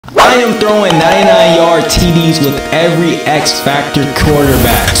I am throwing 99-yard TDs with every X Factor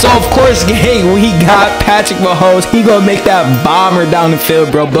quarterback. So of course, gang, we got Patrick Mahomes. He gonna make that bomber down the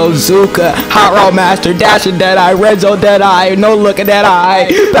field, bro. Bazooka, hot route master, dashing dead eye, red zone dead eye, no look at that eye.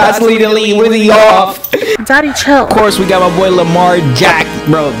 Pass lead elite, really off. Daddy, chill. Of course, we got my boy Lamar Jack,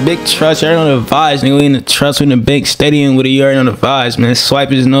 bro. Big trust. You already know the vibes, nigga. We in the trust, we in the big stadium with it. You already know the vibes, man. Swipe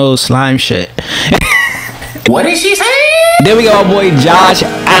his nose, slime shit. What did she say? Then we got my boy Josh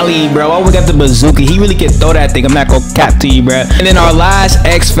Allen, bro. Oh, we got the bazooka. He really can throw that thing. I'm not gonna cap to you, bro. And then our last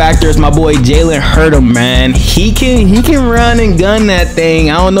X Factor is my boy Jalen Hurts, man. He can run and gun that thing.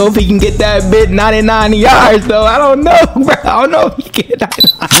 I don't know if he can get that bit 99 yards though. I don't know, bro. I don't know if he can.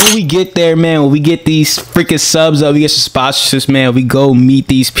 When we get there, man, when we get these freaking subs up, we get some sponsorships, man. We go meet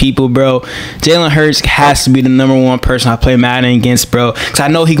these people, bro. Jalen Hurts has to be the #1 person I play Madden against, bro. Cause I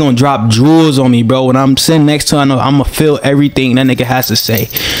know he gonna drop jewels on me, bro. When I'm sitting next to him, I know I'm gonna feel everything that nigga has to say.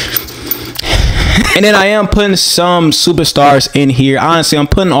 And then I am putting some superstars in here. Honestly, I'm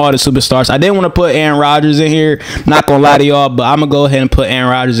putting all the superstars. I didn't want to put Aaron Rodgers in here. Not gonna lie to y'all, but I'm gonna go ahead and put Aaron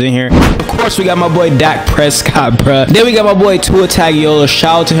Rodgers in here. Of course, we got my boy Dak Prescott, bruh. Then we got my boy Tua Tagovailoa.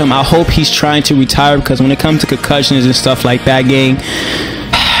 Shout out to him. I hope he's trying to retire because when it comes to concussions and stuff like that, gang,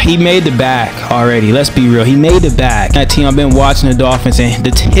 he made the back already. Let's be real. He made the back. That team, I've been watching the Dolphins, and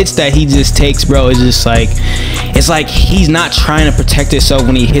the hits that he just takes, bro, is just like, it's like he's not trying to protect himself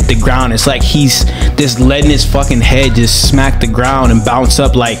when he hit the ground. It's like he's just letting his fucking head just smack the ground and bounce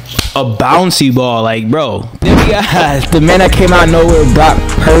up like a bouncy ball. Like, bro. Then we got the man that came out of nowhere, Brock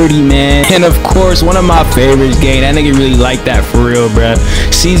Purdy, man. And of course, one of my favorites, gang. That nigga really like that for real, bro.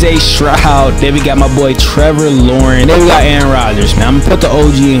 CJ Stroud. Then we got my boy Trevor Lawrence. Then we got Aaron Rodgers, man. I'm gonna put the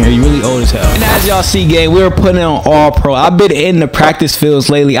OG in here. You really old as hell. And as y'all see, gang, we were putting on all pro. I've been in the practice fields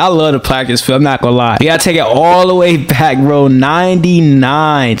lately. I love the practice field. I'm not gonna lie. You gotta take it all the way back, bro.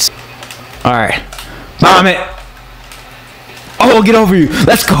 99. All right, bomb it. Oh, get over you.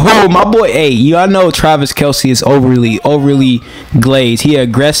 Let's go, my boy. Hey, y'all know Travis Kelce is overly glazed. He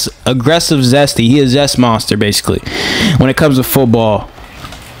aggressive, zesty. He a zest monster, basically, when it comes to football.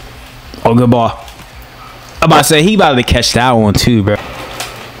 Oh, good ball. I'm about to say he about to catch that one too, bro.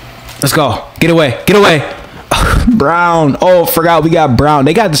 Let's go. Get away. Get away. Brown. Oh, forgot we got Brown.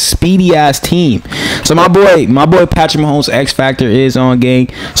 They got the speedy ass team. So my boy Patrick Mahomes X Factor is on, gang.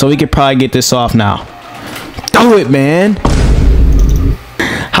 So we could probably get this off now. Throw it, man.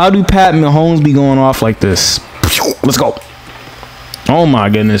 How do Pat Mahomes be going off like this? Let's go. Oh my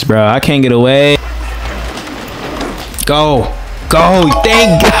goodness, bro. I can't get away. Go. Go.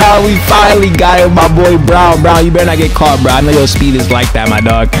 Thank God we finally got it, my boy Brown. Brown, you better not get caught, bro. I know your speed is like that, my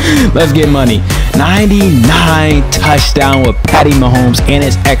dog. Let's get money. 99 touchdown with Patty Mahomes and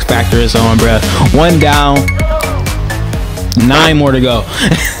his X Factor is on, bro. 1 down. 9 more to go.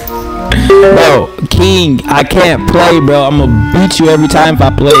 Bro, King, I can't play, bro. I'm gonna beat you every time if I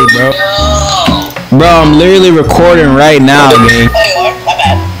play, bro. Bro, I'm literally recording right now, man. My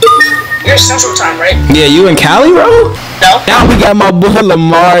bad. You're Central Time, right? Yeah, you in Cali, bro? No. Now we got my boy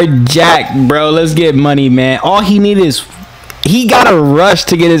Lamar Jack, bro. Let's get money, man. All he need is he got a rush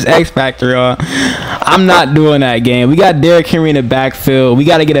to get his X Factor on. I'm not doing that game. We got Derrick Henry in the backfield. We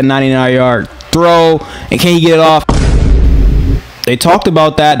got to get a 99-yard throw, and can he get it off? They talked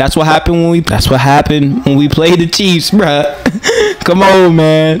about that. That's what happened when we played the Chiefs, bro. Come on,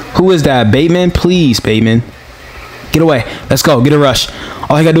 man. Who is that? Bateman, please, Bateman. Get away. Let's go. Get a rush.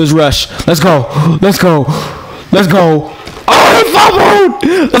 All you gotta do is rush. Let's go. Let's go. Let's go. Oh, he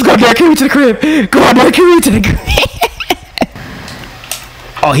fumbled. Let's go, Derrick Henry to the crib. Go on, Derrick Henry to the crib.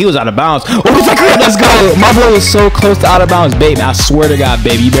 Oh, he was out of bounds. Oh, it's a crib. Let's go. My boy was so close to out of bounds, baby. I swear to God,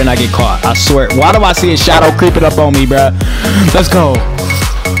 baby, you better not get caught. I swear. Why do I see a shadow creeping up on me, bro? Let's go.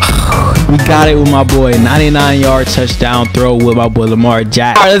 We got it with my boy. 99-yard touchdown throw with my boy Lamar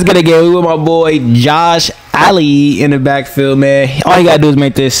Jack. All right, let's get it again with my boy Josh Allen in the backfield, man. All you gotta do is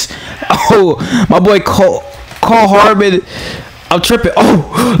make this. Oh, my boy Cole Harbin. I'm tripping.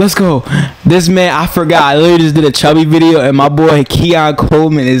 Oh, let's go. This man, I forgot. I literally just did a chubby video, and my boy Keon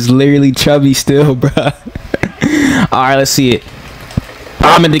Coleman is literally chubby still, bro. All right, let's see it.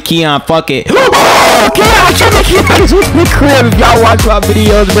 I'm into Keon. Fuck it. Oh, Keon, chubby Keon is with the crib. If y'all watch my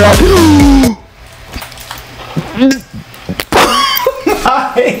videos, bro.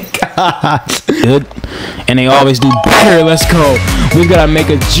 My God. Good. And they always do better. Let's go. We gotta make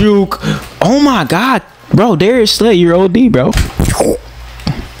a juke. Oh my God. Bro, Darius Slay, you're OD, bro.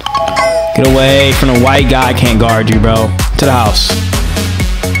 Get away from the white guy. I can't guard you, bro. To the house.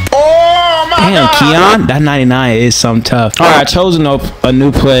 Oh my Damn, God. Keon, that 99 is something tough. All right, I chose a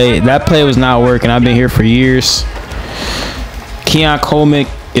new play. That play was not working. I've been here for years. Keon Coleman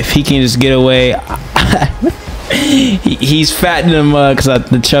If he can just get away. He's fat in the mud because of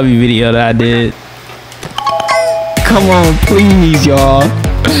the chubby video that I did. Come on, please, y'all.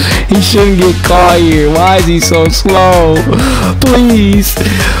 He shouldn't get caught here. Why is he so slow? Please.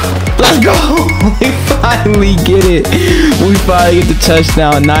 Let's go. We finally get it. We finally get the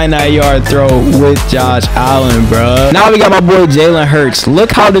touchdown. 99-yard throw with Josh Allen, bro. Now we got my boy Jalen Hurts.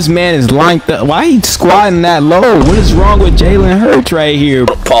 Look how this man is lined up. Why he squatting that low? What is wrong with Jalen Hurts right here?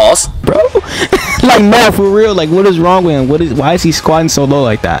 Pause. Bro. Like, man, for real. Like, what is wrong with him? Why is he squatting so low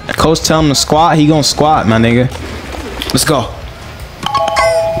like that? Coach tell him to squat. He gonna squat, my nigga. Let's go.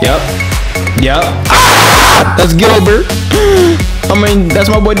 Yep. Ah! That's Gilbert. I mean, that's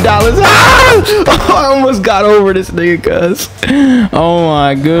my boy Dallas. Ah! I almost got over this nigga, cuz. Oh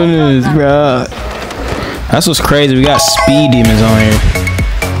my goodness, bro. That's what's crazy. We got speed demons on here.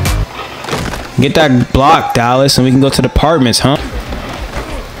 Get that block, Dallas, and we can go to the apartments, huh?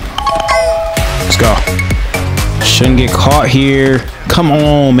 Let's go. Shouldn't get caught here. Come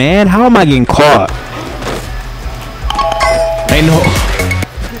on, man. How am I getting caught? Ain't no.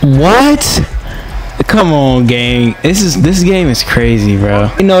 What? Come on, gang. This game is crazy,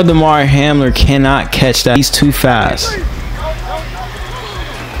 bro. You know Damar Hamlin cannot catch that. He's too fast.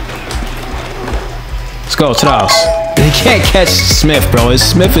 Let's go to the house. They can't catch Smith, bro.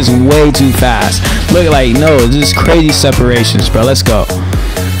 Smith is way too fast. Look, like, no, this is crazy separations, bro. Let's go.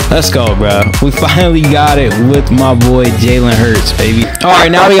 Let's go, bro. We finally got it with my boy Jalen Hurts, baby. All right,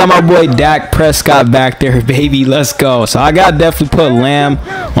 now we got my boy Dak Prescott back there, baby. Let's go. So I got to definitely put Lamb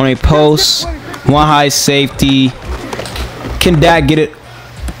on a post. One high safety. Can Dak get it?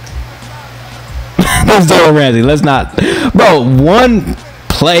 Let's do it, Ramsey. Let's not. Bro, one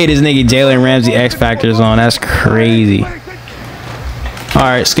play this nigga Jalen Ramsey X Factors on. That's crazy. All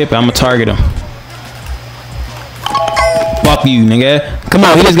right, skip it. I'm going to target him. Fuck you, nigga. Come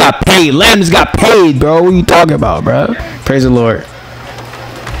on, he just got paid. Lamb just got paid, bro. What are you talking about, bro? Praise the Lord.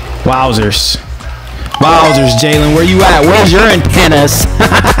 Wowzers. Wowzers, Jalen. Where you at? Where's your antennas?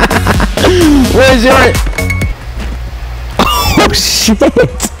 Where's your... Oh, shit.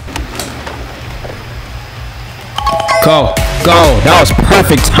 Go. Go. That was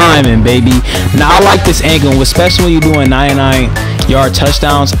perfect timing, baby. Now, I like this angle, especially when you're doing 99-yard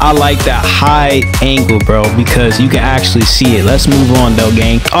touchdowns. I like that high angle, bro, because you can actually see it. Let's move on, though,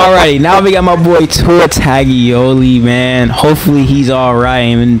 gang. Alrighty, now we got my boy Tua Tagovailoa, man. Hopefully, he's alright.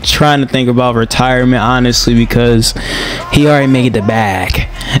 I've been trying to think about retirement, honestly, because he already made the bag.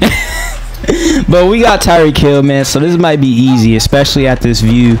 But we got Tyreek Hill, man, so this might be easy, especially at this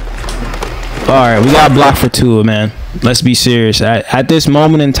view. Alright, we got a block for Tua, man. Let's be serious. At this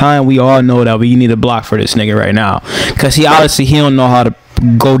moment in time, we all know that we need a block for this nigga right now. Because he don't know how to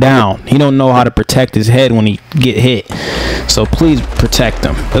go down. He don't know how to protect his head when he get hit. So please protect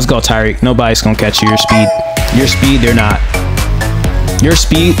him. Let's go, Tyreek. Nobody's going to catch you. Your speed. Your speed, they're not. Your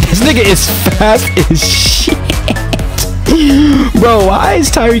speed. This nigga is fast as shit. Bro, why is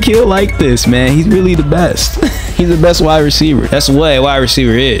Tyreek Hill like this, man? He's really the best. He's the best wide receiver. That's what a wide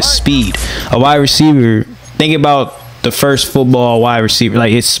receiver is. Speed. A wide receiver. Think about the first football wide receiver.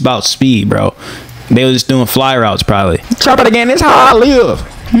 Like, it's about speed, bro. They were just doing fly routes, probably. Chop it again. This how I live.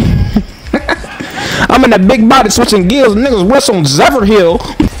 I'm in that big body switching gears. Niggas whistle on Zephyr Hill.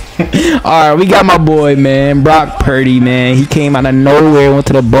 Alright, we got my boy, man, Brock Purdy, man. He came out of nowhere, went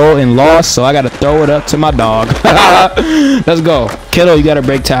to the bowl and lost, so I gotta throw it up to my dog. Let's go. Kiddo, you gotta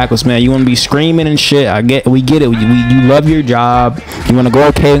break tackles, man. You wanna be screaming and shit. We get it. You love your job. You wanna go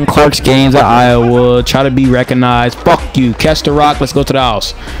okay in Clark's games at Iowa. Try to be recognized. Fuck you. Catch the rock. Let's go to the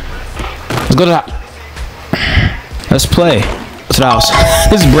house. Let's go to the... Let's play. Let's to the house.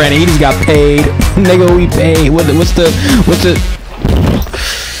 This is Brandon. He just got paid. Nigga, we paid. What's the...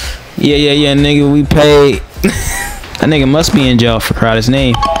 Yeah, nigga, we paid. That nigga must be in jail for Crowder's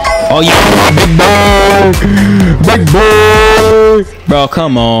name. Oh, yeah, big boy. Bro,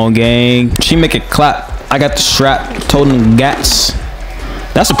 come on, gang. She make it clap. I got the strap, toting gats.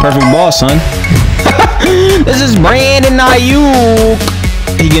 That's a perfect ball, son. This is Brandon Ayuk.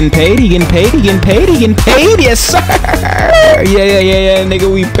 He getting paid, he getting paid, he getting paid, he getting paid. Yes, sir. Yeah,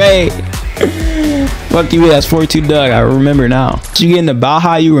 nigga, we paid. Fuck you, that's 42 Doug. I remember now. You getting the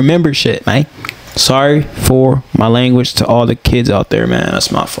Baja, you remember shit, man. Sorry for my language to all the kids out there, man.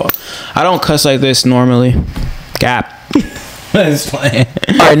 That's my fault. I don't cuss like this normally. Gap. Just playing.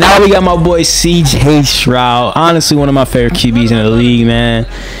 Alright, now we got my boy CJ Stroud. Honestly, one of my favorite QBs in the league, man.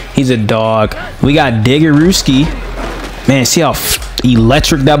 He's a dog. We got Diggeruski. Man, see how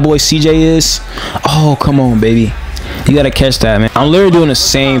electric that boy CJ is? Oh, come on, baby. You gotta catch that, man. I'm literally doing the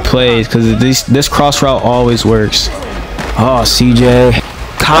same plays because this cross route always works. Oh, CJ.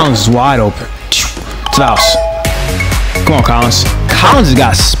 Collins is wide open. To the house. Come on, Collins. Collins has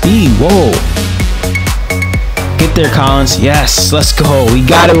got speed. Whoa. Get there, Collins. Yes, let's go. We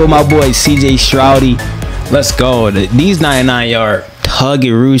got it with my boy CJ Stroudy. Let's go. These 99-yard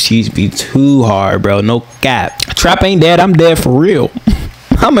tuggy-rooskies be too hard, bro. No cap. Trap ain't dead. I'm dead for real.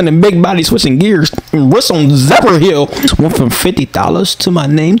 I'm in the big body switching gears. What's on Zephyrhill? Went from $50 to my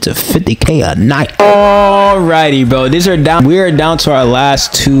name to $50K a night. Alrighty, bro. We are down to our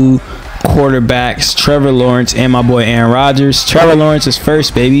last two quarterbacks, Trevor Lawrence and my boy Aaron Rodgers. Trevor Lawrence is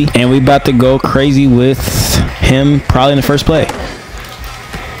first, baby, and we about to go crazy with him probably in the first play.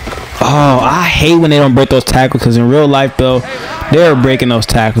 Oh, I hate when they don't break those tackles, because in real life, though, they're breaking those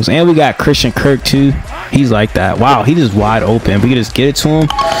tackles. And we got Christian Kirk, too. He's like that. Wow, he just wide open. We can just get it to him.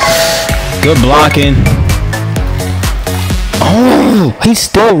 Good blocking. Oh, he's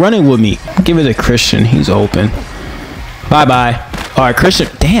still running with me. Give it to Christian. He's open. Bye-bye. All right, Christian.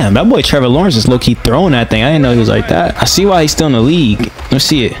 Damn, that boy Trevor Lawrence is low-key throwing that thing. I didn't know he was like that. I see why he's still in the league. Let's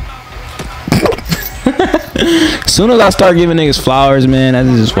see it. As soon as I start giving niggas flowers, man, that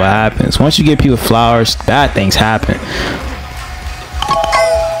is just what happens. Once you give people flowers, bad things happen.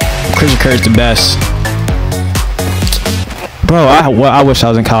 Christian Kirk's the best. Bro, I wish I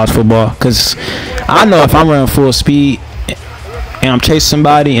was in college football, because I know if I'm running full speed and I'm chasing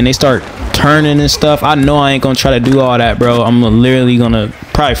somebody and they start turning and stuff, I know I ain't going to try to do all that, bro. I'm literally going to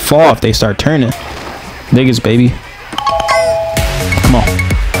probably fall if they start turning. Niggas, baby. Come on.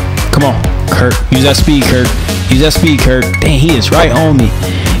 Come on. Kirk, use that speed, Kirk. Use that speed, Kirk. Dang, he is right on me.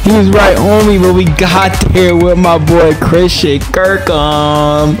 He was right on me, but we got there with my boy Christian Kirk.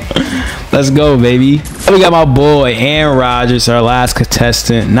 Let's go, baby. We got my boy Aaron Rodgers, our last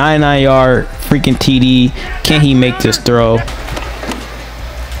contestant. 99-yard freaking TD. Can he make this throw?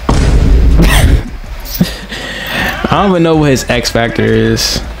 I don't even know what his X factor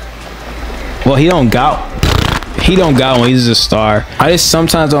is. Well, he don't got one. He's a star. I just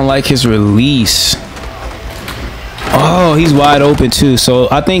sometimes don't like his release. Oh, he's wide open too. So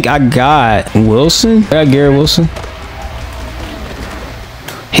I think I got Wilson. I got Garrett Wilson.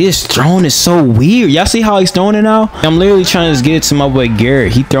 His throwing is so weird. Y'all see how he's throwing it now? I'm literally trying to just get it to my boy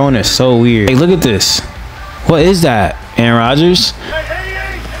Garrett. He throwing it so weird. Hey, look at this. What is that? Aaron Rodgers?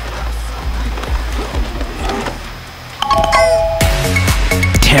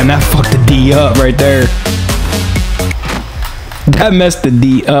 Damn, that fucked the D up right there. That messed the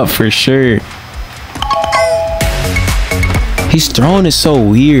D up for sure. He's throwing it so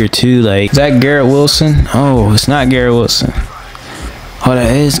weird too. Like, is that Garrett Wilson? Oh, it's not Garrett Wilson. Oh,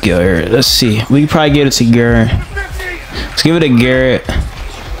 that is Garrett. Let's see. We can probably get it to Garrett. Let's give it to Garrett.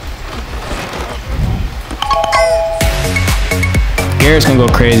 Garrett's gonna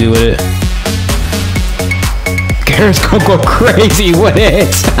go crazy with it. Garrett's gonna go crazy with it.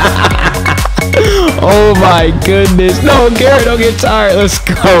 Oh my goodness. No, Garrett, don't get tired. Let's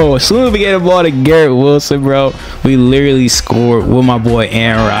go. As soon as we get the ball to Garrett Wilson, bro, we literally scored with my boy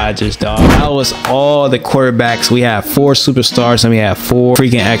Aaron Rodgers, dog. That was all the quarterbacks. We have 4 superstars and we have 4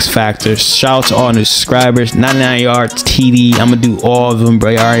 freaking X factors. Shout out to all new subscribers. 99 yards TD. I'm gonna do all of them,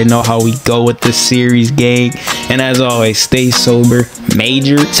 bro. You already know how we go with this series, gang. And as always, stay sober.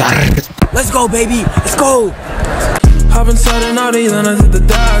 Major. Let's go, baby. Let's go. Hop inside an Audi, then I hit the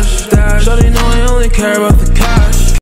dash. Shawty know I only care about the cash.